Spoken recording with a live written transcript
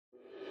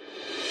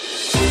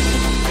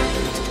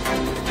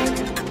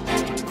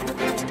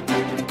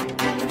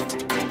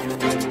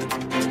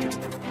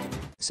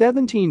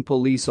17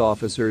 police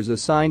officers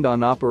assigned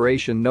on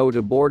Operation No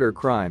to Border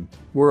Crime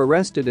were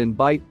arrested in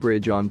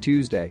Beitbridge on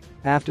Tuesday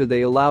after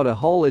they allowed a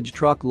haulage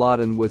truck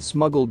laden with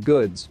smuggled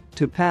goods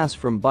to pass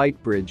from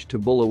Beitbridge to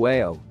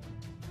Bulawayo.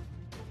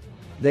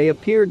 They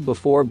appeared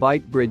before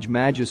Beitbridge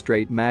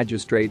Magistrate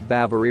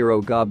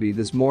Bavariro Gabi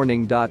this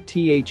morning.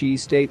 The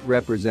state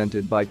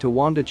represented by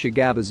Tawanda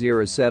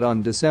Chagabazira said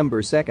on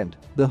December 2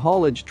 the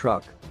haulage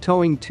truck,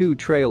 towing 2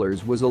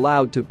 trailers, was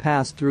allowed to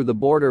pass through the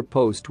border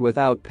post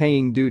without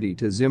paying duty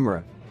to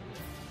Zimra.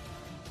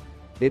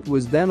 It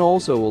was then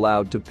also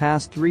allowed to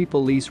pass 3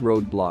 police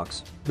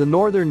roadblocks, the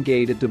northern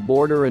gate at the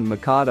border and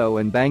Mikado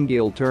and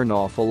Bangil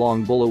turnoff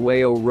along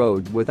Bulawayo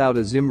Road without a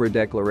Zimra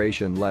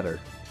declaration letter.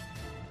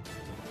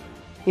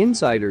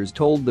 Insiders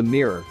told the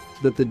Mirror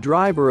that the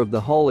driver of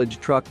the haulage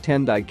truck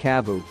Tendai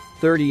Kavu,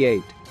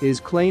 38,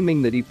 is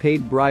claiming that he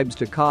paid bribes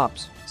to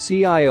cops,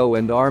 CIO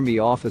and army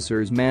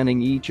officers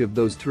manning each of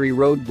those 3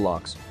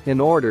 roadblocks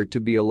in order to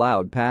be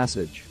allowed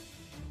passage.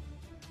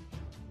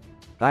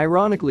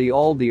 Ironically,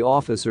 all the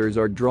officers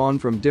are drawn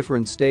from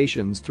different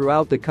stations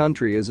throughout the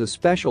country as a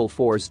special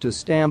force to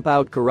stamp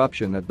out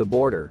corruption at the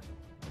border.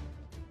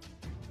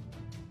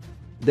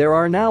 There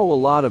are now a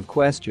lot of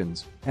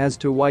questions as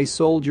to why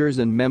soldiers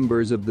and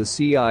members of the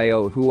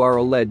CIO who are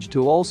alleged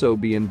to also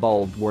be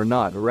involved were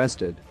not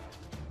arrested.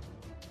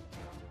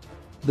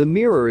 The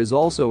Mirror is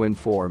also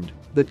informed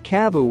that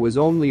Kavu was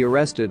only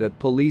arrested at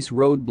police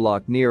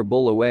roadblock near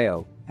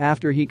Bulawayo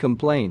after he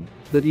complained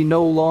that he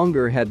no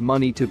longer had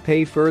money to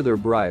pay further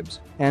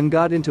bribes and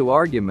got into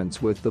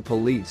arguments with the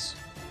police.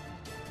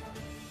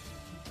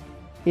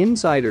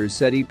 Insiders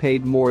said he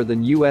paid more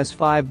than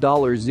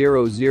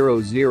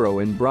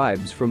 $5,000 in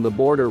bribes from the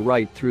border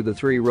right through the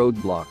 3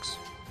 roadblocks.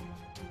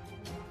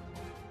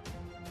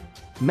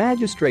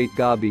 Magistrate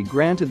Gabi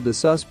granted the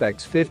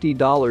suspects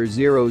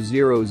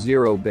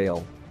 $50,000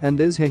 bail, and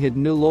his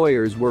new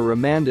lawyers were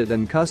remanded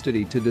in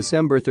custody to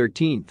December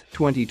 13,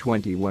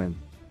 2021.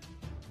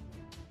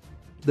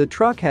 The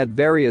truck had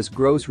various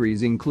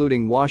groceries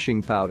including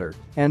washing powder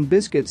and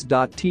biscuits.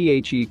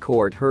 The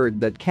court heard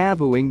that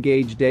Kavu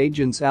engaged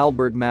agents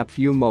Albert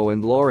Mapfumo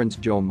and Lawrence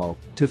Jomo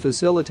to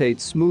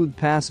facilitate smooth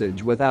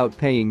passage without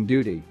paying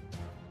duty.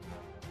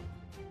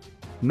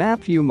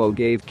 Mapfumo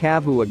gave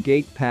Kavu a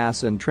gate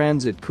pass and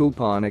transit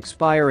coupon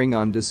expiring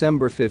on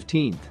December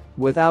 15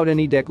 without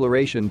any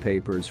declaration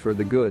papers for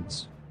the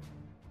goods.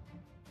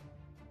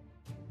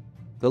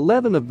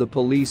 11 of the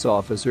police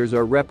officers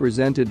are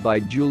represented by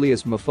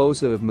Julius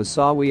Mafosa of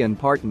Masawi and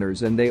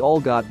Partners, and they all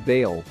got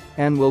bail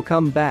and will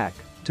come back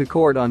to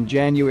court on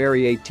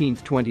January 18,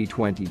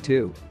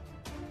 2022.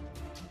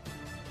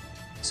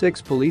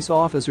 6 police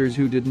officers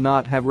who did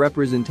not have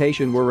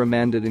representation were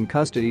remanded in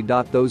custody.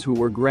 Those who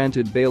were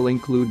granted bail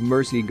include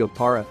Mercy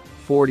Gapara,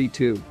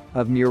 42,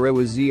 of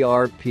Murewa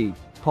ZRP,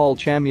 Paul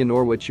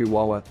Chamyanorwa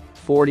Chihuahua,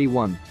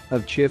 41,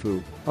 of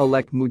Chifu,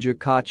 Alek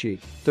Mujakachi,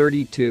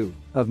 32,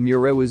 of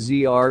Murewa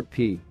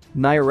ZRP,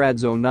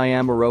 Nyaradzo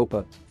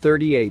Nyamaropa,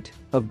 38,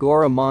 of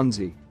Gora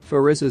Manzi,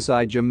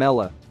 Farisasai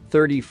Jamela,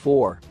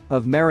 34,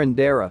 of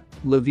Marandera,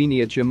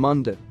 Lavinia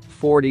Chamunda,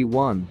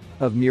 41,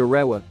 of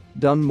Murewa,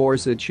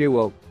 Dunmorsa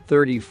Chiwo,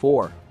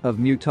 34, of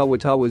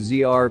Mutawatawa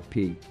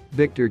ZRP,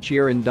 Victor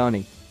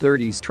Chirandani,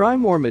 30,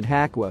 Trimor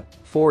Madhakwa,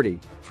 40,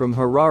 from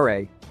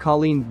Harare,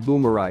 Colleen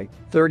Boomerai,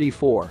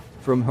 34,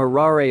 from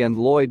Harare and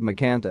Lloyd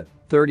Makanta,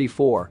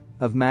 34,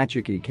 of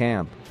Machiki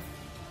Camp.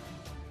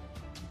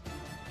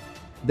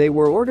 They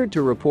were ordered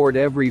to report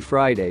every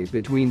Friday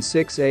between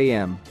 6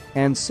 a.m.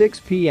 and 6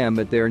 p.m.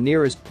 at their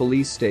nearest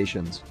police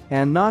stations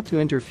and not to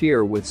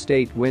interfere with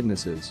state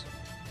witnesses.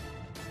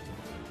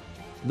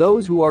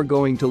 Those who are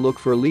going to look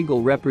for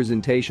legal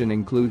representation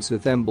include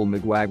Sathembal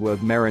Magwagwa of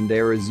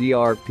Marandera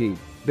ZRP,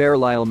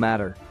 Berlyle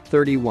Matter,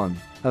 31,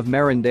 of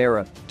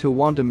Marandera,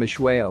 Tawanta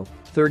Mishweo,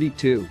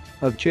 32,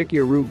 of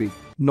Chikyarubi,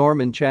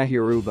 Norman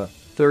Chahiruba,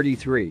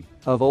 33,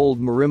 of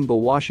Old Marimba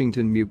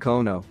Washington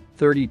Mukono,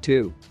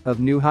 32,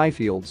 of New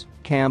Highfields,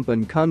 Camp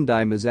and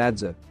Kundai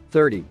Mazadza,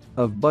 30,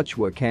 of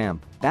Butchwa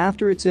Camp.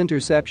 After its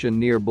interception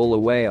near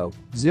Bulawayo,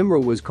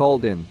 Zimra was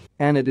called in,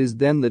 and it is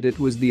then that it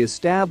was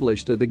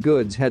established that the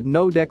goods had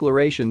no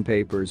declaration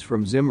papers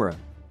from Zimra.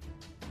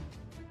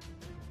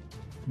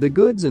 The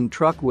goods and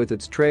truck with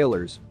its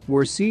trailers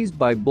were seized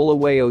by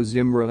Bulawayo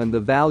Zimra, and the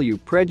value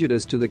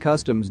prejudiced to the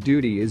customs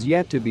duty is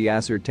yet to be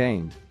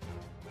ascertained.